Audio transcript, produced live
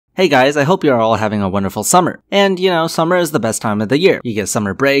Hey guys, I hope you are all having a wonderful summer. And you know, summer is the best time of the year. You get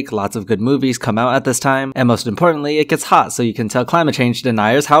summer break, lots of good movies come out at this time, and most importantly, it gets hot so you can tell climate change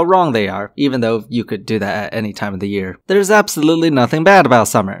deniers how wrong they are, even though you could do that at any time of the year. There's absolutely nothing bad about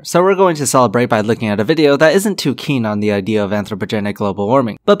summer, so we're going to celebrate by looking at a video that isn't too keen on the idea of anthropogenic global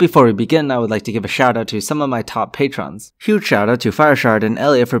warming. But before we begin, I would like to give a shout out to some of my top patrons. Huge shout out to Fireshard and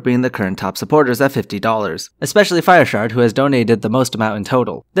Elliot for being the current top supporters at $50, especially Fireshard, who has donated the most amount in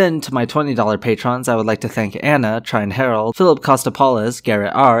total. Then, to my $20 patrons, I would like to thank Anna, Trine Harold, Philip Costapaulis,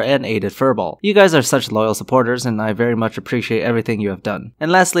 Garrett R, and Aided Furball. You guys are such loyal supporters, and I very much appreciate everything you have done.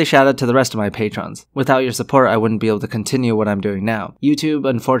 And lastly, shout out to the rest of my patrons. Without your support, I wouldn't be able to continue what I'm doing now. YouTube,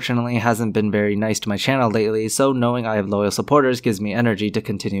 unfortunately, hasn't been very nice to my channel lately, so knowing I have loyal supporters gives me energy to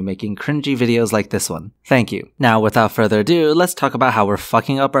continue making cringy videos like this one. Thank you. Now, without further ado, let's talk about how we're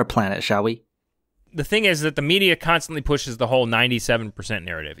fucking up our planet, shall we? The thing is that the media constantly pushes the whole 97%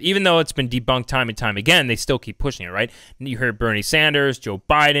 narrative. Even though it's been debunked time and time again, they still keep pushing it, right? You heard Bernie Sanders, Joe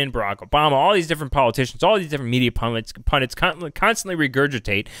Biden, Barack Obama, all these different politicians, all these different media pundits constantly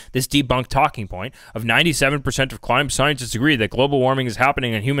regurgitate this debunked talking point of 97% of climate scientists agree that global warming is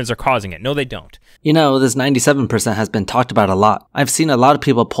happening and humans are causing it. No, they don't. You know, this 97% has been talked about a lot. I've seen a lot of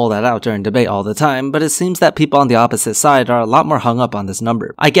people pull that out during debate all the time, but it seems that people on the opposite side are a lot more hung up on this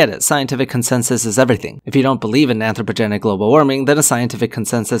number. I get it, scientific consensus is everything. If you don't believe in anthropogenic global warming, then a scientific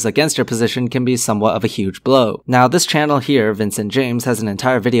consensus against your position can be somewhat of a huge blow. Now, this channel here, Vincent James, has an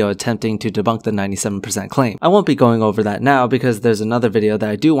entire video attempting to debunk the 97% claim. I won't be going over that now because there's another video that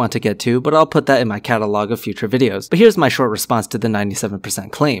I do want to get to, but I'll put that in my catalog of future videos. But here's my short response to the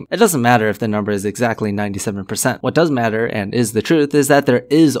 97% claim. It doesn't matter if the number is exactly 97%. What does matter, and is the truth, is that there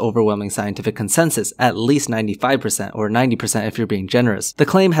is overwhelming scientific consensus, at least 95% or 90% if you're being generous. The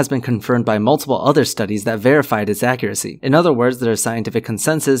claim has been confirmed by multiple other studies that verified its accuracy. In other words, there is scientific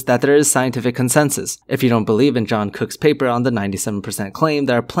consensus that there is scientific consensus. If you don't believe in John Cook's paper on the 97% claim,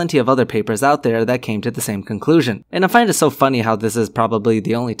 there are plenty of other papers out there that came to the same conclusion. And I find it so funny how this is probably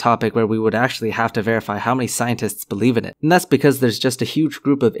the only topic where we would actually have to verify how many scientists believe in it. And that's because there's just a huge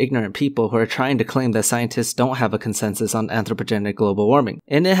group of ignorant people who are trying to claim that scientists don't have a consensus on anthropogenic global warming.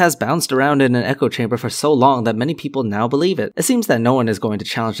 And it has bounced around in an echo chamber for so long that many people now believe it. It seems that no one is going to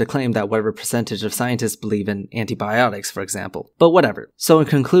challenge the claim that whatever percentage of scientists believe in antibiotics, for example. But whatever. So in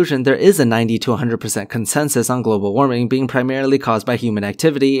conclusion, there is a 90 to 100% consensus on global warming being primarily caused by human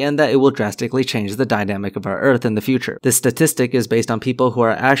activity and that it will drastically change the dynamic of our Earth in the future. This statistic is based on people who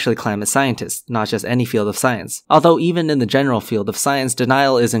are actually climate scientists, not just any field of science. Although even in the general field of science,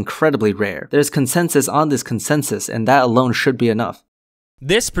 denial is incredibly rare. There's consensus on this consensus, and that alone should be enough.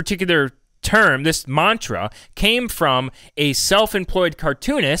 This particular term, this mantra, came from a self-employed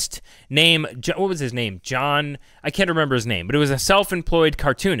cartoonist named, what was his name? John, I can't remember his name, but it was a self-employed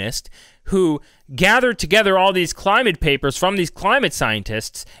cartoonist who gathered together all these climate papers from these climate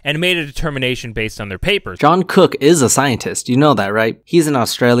scientists and made a determination based on their papers. John Cook is a scientist, you know that, right? He's an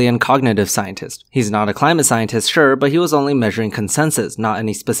Australian cognitive scientist. He's not a climate scientist, sure, but he was only measuring consensus, not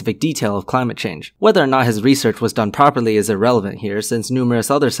any specific detail of climate change. Whether or not his research was done properly is irrelevant here, since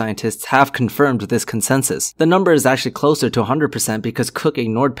numerous other scientists have confirmed this consensus. The number is actually closer to 100% because Cook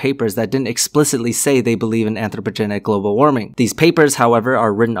ignored papers that didn't explicitly say they believe in anthropogenic global warming. These papers, however,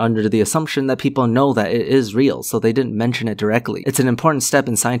 are written under the assumption that people know that it is real, so they didn't mention it directly. It's an important step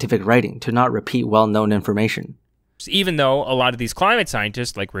in scientific writing to not repeat well-known information. Even though a lot of these climate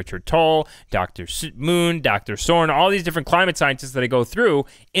scientists, like Richard Toll, Dr. Moon, Dr. Soren, all these different climate scientists that I go through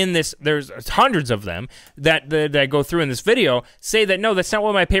in this, there's hundreds of them that I go through in this video, say that, no, that's not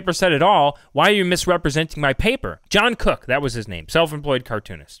what my paper said at all. Why are you misrepresenting my paper? John Cook, that was his name, self-employed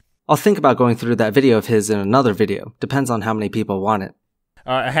cartoonist. I'll think about going through that video of his in another video. Depends on how many people want it.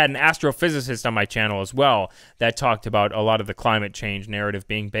 I had an astrophysicist on my channel as well that talked about a lot of the climate change narrative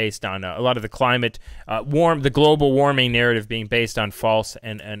being based on a lot of the climate the global warming narrative being based on false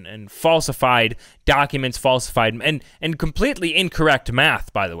and falsified documents, falsified and completely incorrect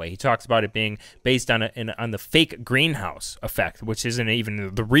math. By the way, he talks about it being based on the fake greenhouse effect, which isn't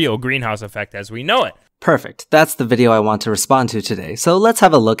even the real greenhouse effect as we know it. Perfect. That's the video I want to respond to today, so let's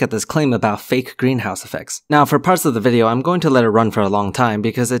have a look at this claim about fake greenhouse effects. Now, for parts of the video, I'm going to let it run for a long time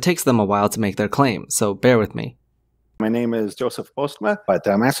because it takes them a while to make their claim, so bear with me. My name is Joseph Postma, but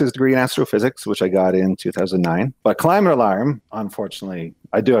a master's degree in astrophysics, which I got in 2009. But climate alarm, unfortunately,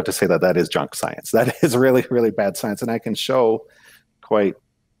 I do have to say that that is junk science. That is really, really bad science, and I can show quite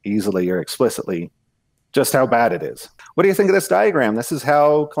easily or explicitly just how bad it is. What do you think of this diagram? This is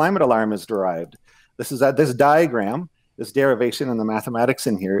how climate alarm is derived. This diagram, this derivation and the mathematics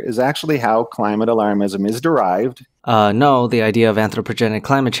in here is actually how climate alarmism is derived No, the idea of anthropogenic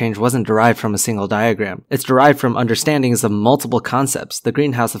climate change wasn't derived from a single diagram. It's derived from understandings of multiple concepts, the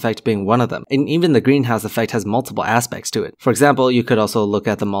greenhouse effect being one of them. And even the greenhouse effect has multiple aspects to it. For example, you could also look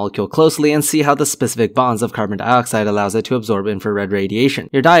at the molecule closely and see how the specific bonds of carbon dioxide allows it to absorb infrared radiation.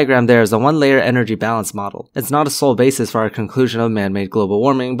 Your diagram there is a one-layer energy balance model. It's not a sole basis for our conclusion of man-made global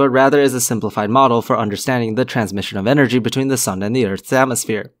warming, but rather is a simplified model for understanding the transmission of energy between the sun and the Earth's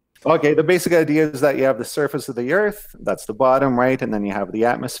atmosphere. Okay, the basic idea is that you have the surface of the Earth, that's the bottom, right? And then you have the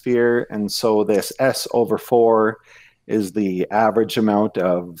atmosphere. And so this S/4 is the average amount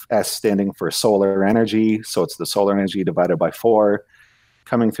of S standing for solar energy. So it's the solar energy divided by 4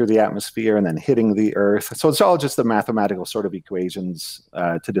 coming through the atmosphere and then hitting the Earth. So it's all just the mathematical sort of equations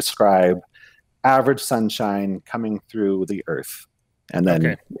to describe average sunshine coming through the Earth. And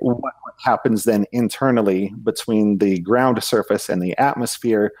then what happens then internally between the ground surface and the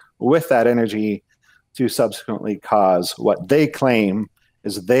atmosphere with that energy to subsequently cause what they claim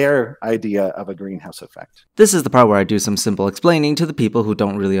is their idea of a greenhouse effect. This is the part where I do some simple explaining to the people who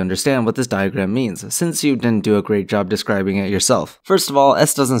don't really understand what this diagram means, since you didn't do a great job describing it yourself. First of all,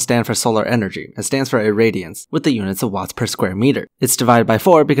 S doesn't stand for solar energy, it stands for irradiance, with the units of watts per square meter. It's divided by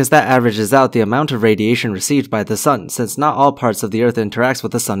 4 because that averages out the amount of radiation received by the sun, since not all parts of the Earth interacts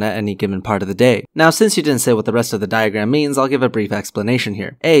with the sun at any given part of the day. Now, since you didn't say what the rest of the diagram means, I'll give a brief explanation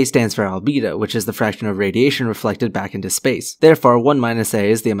here. A stands for albedo, which is the fraction of radiation reflected back into space. Therefore, 1 minus A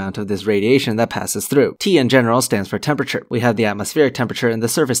is the amount of this radiation that passes through. T in general stands for temperature. We have the atmospheric temperature and the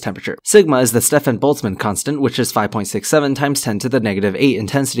surface temperature. Sigma is the Stefan-Boltzmann constant, which is 5.67 times 10 to the negative 8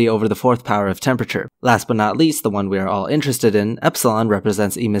 intensity over the 4th power of temperature. Last but not least, the one we are all interested in, epsilon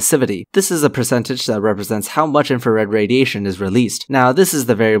represents emissivity. This is a percentage that represents how much infrared radiation is released. Now, this is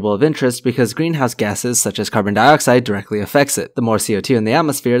the variable of interest because greenhouse gases such as carbon dioxide directly affects it. The more CO2 in the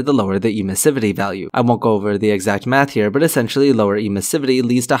atmosphere, the lower the emissivity value. I won't go over the exact math here, but essentially lower emissivity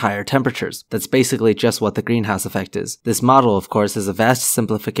leads to higher temperatures. That's basically just what the greenhouse effect is. This model, of course, is a vast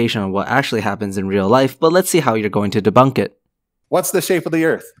simplification of what actually happens in real life, but let's see how you're going to debunk it. What's the shape of the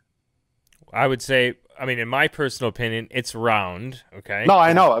Earth? I would say, I mean, in my personal opinion, it's round, okay? No,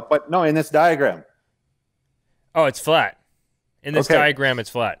 I know, but no, in this diagram. Oh, it's flat. In this diagram,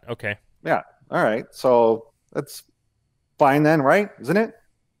 it's flat. Okay. Yeah, all right. So that's fine then, right? Isn't it?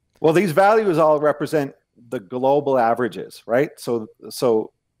 Well, these values all represent the global averages, right? So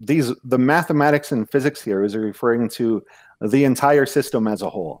the mathematics and physics here is referring to the entire system as a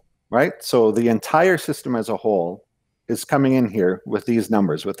whole, right? So the entire system as a whole is coming in here with these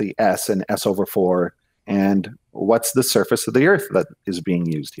numbers, with the S and S/4, and what's the surface of the Earth that is being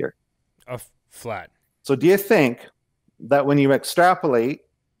used here? Flat. So do you think that when you extrapolate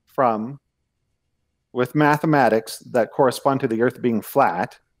from with mathematics that correspond to the Earth being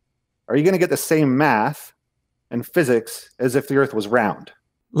flat, are you going to get the same math and physics as if the Earth was round?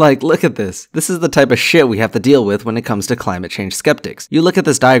 Like, look at this. This is the type of shit we have to deal with when it comes to climate change skeptics. You look at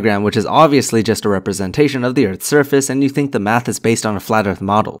this diagram, which is obviously just a representation of the Earth's surface, and you think the math is based on a flat Earth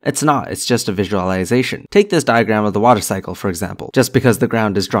model. It's not, it's just a visualization. Take this diagram of the water cycle, for example. Just because the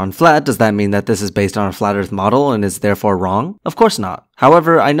ground is drawn flat, does that mean that this is based on a flat Earth model and is therefore wrong? Of course not.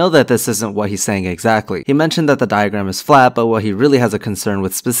 However, I know that this isn't what he's saying exactly. He mentioned that the diagram is flat, but what he really has a concern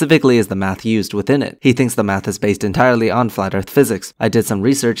with specifically is the math used within it. He thinks the math is based entirely on flat Earth physics. I did some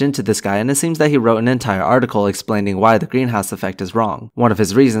research into this guy, and it seems that he wrote an entire article explaining why the greenhouse effect is wrong. One of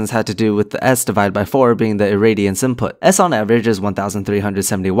his reasons had to do with the S divided by 4 being the irradiance input. S on average is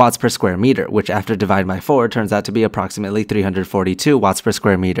 1,370 watts per square meter, which after divided by 4 turns out to be approximately 342 watts per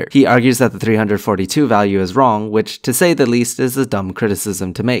square meter. He argues that the 342 value is wrong, which, to say the least, is a dumb criticism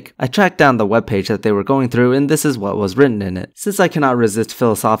to make. I tracked down the webpage that they were going through, and this is what was written in it. Since I cannot resist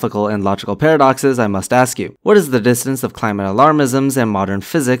philosophical and logical paradoxes, I must ask you, what is the distance of climate alarmisms and modern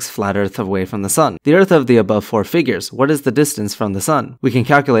physics flat Earth away from the sun? The Earth of the above 4 figures, what is the distance from the sun? We can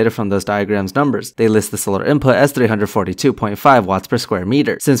calculate it from those diagrams numbers. They list the solar input as 342.5 watts per square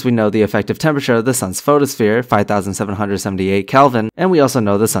meter. Since we know the effective temperature of the sun's photosphere, 5,778 Kelvin, and we also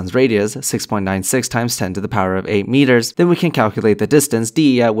know the sun's radius, 6.96 times 10 to the power of 8 meters, then we can calculate the distance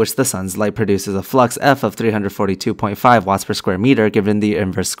d at which the sun's light produces a flux F of 342.5 watts per square meter given the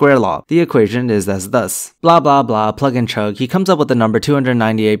inverse square law. The equation is as thus. Blah blah blah, plug and chug, he comes up with the number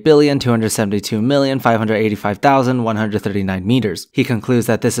 298,272,585,139 meters. He concludes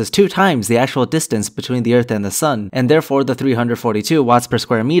that this is 2 times the actual distance between the Earth and the sun, and therefore the 342 watts per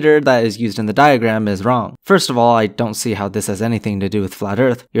square meter that is used in the diagram is wrong. First of all, I don't see how this has anything to do with flat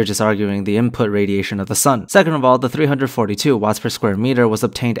Earth. You're just arguing the input radiation of the sun. Second of all, the 342 watts per square square meter was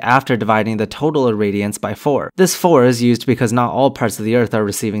obtained after dividing the total irradiance by 4. This 4 is used because not all parts of the Earth are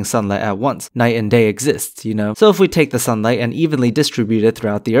receiving sunlight at once. Night and day exists, you know? So if we take the sunlight and evenly distribute it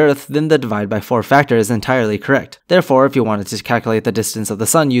throughout the Earth, then the divide by 4 factor is entirely correct. Therefore, if you wanted to calculate the distance of the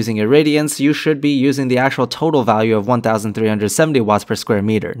sun using irradiance, you should be using the actual total value of 1370 watts per square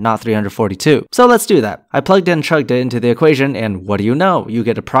meter, not 342. So let's do that. I plugged and chugged it into the equation, and what do you know? You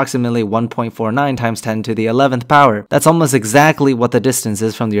get approximately 1.49 times 10 to the 11th power. That's almost exactly what the distance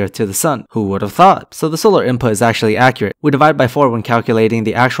is from the Earth to the sun. Who would have thought? So the solar input is actually accurate. We divide by 4 when calculating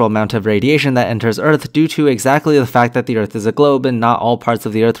the actual amount of radiation that enters Earth due to exactly the fact that the Earth is a globe and not all parts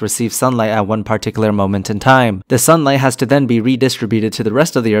of the Earth receive sunlight at one particular moment in time. The sunlight has to then be redistributed to the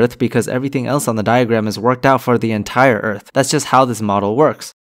rest of the Earth because everything else on the diagram is worked out for the entire Earth. That's just how this model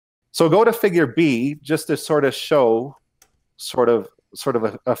works. So go to figure B just to sort of show sort of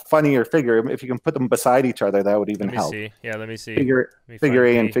a funnier figure. If you can put them beside each other, that would even help. Let me see. Yeah, let me see. Figure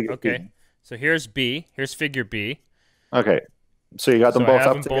A and figure B. Okay. So here's B. Here's figure B. Okay. So you got them both I have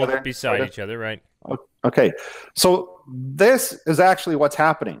up them together? both beside each other, right? Okay. So this is actually what's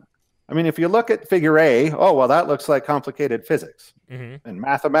happening. I mean, if you look at figure A, oh, well, that looks like complicated physics and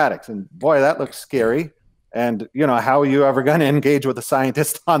mathematics. And boy, that looks scary. And, you know, how are you ever going to engage with a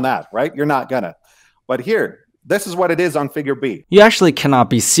scientist on that, right? You're not going to. But here, this is what it is on figure B. You actually cannot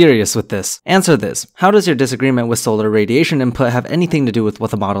be serious with this. Answer this. How does your disagreement with solar radiation input have anything to do with what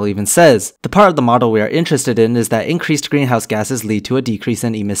the model even says? The part of the model we are interested in is that increased greenhouse gases lead to a decrease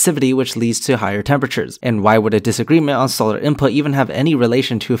in emissivity, which leads to higher temperatures. And why would a disagreement on solar input even have any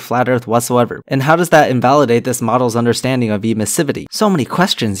relation to flat Earth whatsoever? And how does that invalidate this model's understanding of emissivity? So many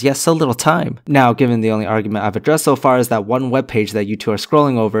questions, yet so little time. Now, given the only argument I've addressed so far is that one webpage that you two are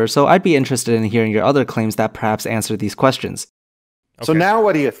scrolling over, so I'd be interested in hearing your other claims that perhaps answer these questions. Okay. So now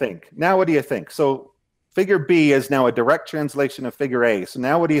what do you think? So figure B is now a direct translation of figure A. So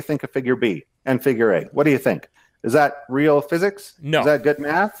now what do you think of figure B and figure A? What do you think? Is that real physics? No. Is that good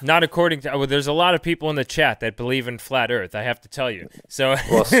math? Not according to... Well, there's a lot of people in the chat that believe in flat Earth, I have to tell you. So...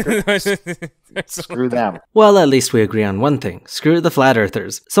 Well, screw them. Well, at least we agree on one thing. Screw the flat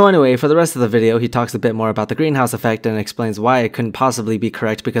earthers. So anyway, for the rest of the video, he talks a bit more about the greenhouse effect and explains why it couldn't possibly be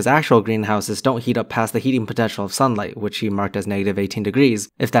correct because actual greenhouses don't heat up past the heating potential of sunlight, which he marked as negative 18 degrees.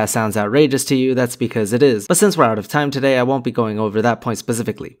 If that sounds outrageous to you, that's because it is. But since we're out of time today, I won't be going over that point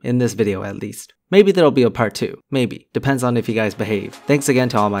specifically, in this video at least. Maybe there'll be a part 2. Maybe. Depends on if you guys behave. Thanks again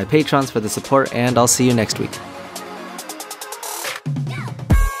to all my patrons for the support, and I'll see you next week.